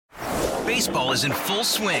Baseball is in full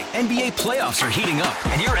swing. NBA playoffs are heating up,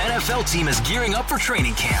 and your NFL team is gearing up for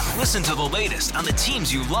training camp. Listen to the latest on the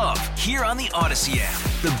teams you love here on the Odyssey app.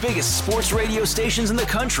 The biggest sports radio stations in the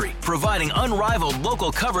country, providing unrivaled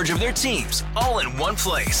local coverage of their teams, all in one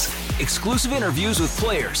place. Exclusive interviews with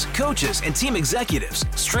players, coaches, and team executives,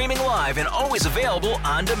 streaming live and always available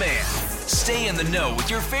on demand. Stay in the know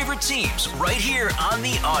with your favorite teams right here on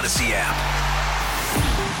the Odyssey app.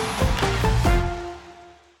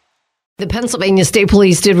 The Pennsylvania State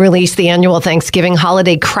Police did release the annual Thanksgiving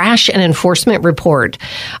holiday crash and enforcement report.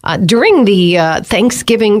 During the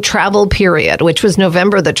Thanksgiving travel period, which was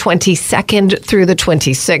November the 22nd through the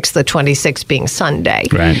 26th, the 26th being Sunday,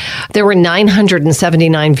 right, there were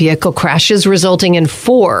 979 vehicle crashes, resulting in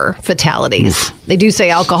 4 fatalities. They do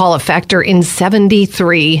say alcohol a factor in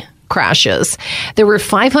 73 crashes. There were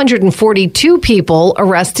 542 people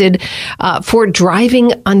arrested for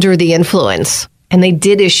driving under the influence. And they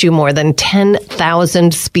did issue more than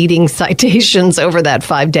 10,000 speeding citations over that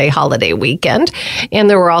 5-day holiday weekend. And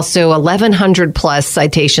there were also 1,100 plus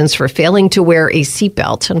citations for failing to wear a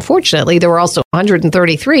seatbelt. Unfortunately, there were also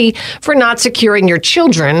 133 for not securing your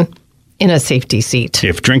children in a safety seat.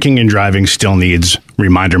 If drinking and driving still needs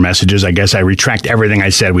reminder messages, I guess I retract everything I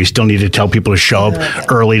said. We still need to tell people to show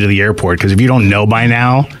up early to the airport, because if you don't know by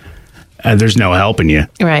now, there's no helping you.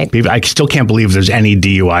 Right. I still can't believe there's any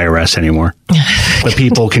DUI arrests anymore. But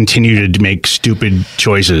people continue to make stupid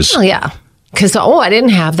choices. Oh, yeah. Because, I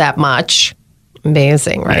didn't have that much.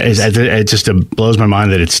 Amazing, right? It just blows my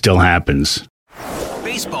mind that it still happens.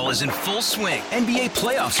 Baseball is in full swing. NBA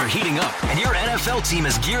playoffs are heating up, and your NFL team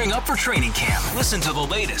is gearing up for training camp. Listen to the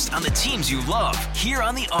latest on the teams you love here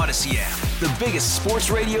on the Odyssey app. The biggest sports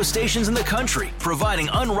radio stations in the country, providing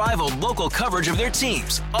unrivaled local coverage of their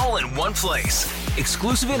teams, all in one place.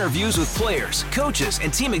 Exclusive interviews with players, coaches,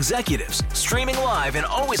 and team executives, streaming live and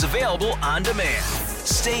always available on demand.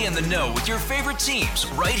 Stay in the know with your favorite teams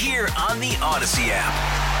right here on the Odyssey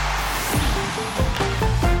app.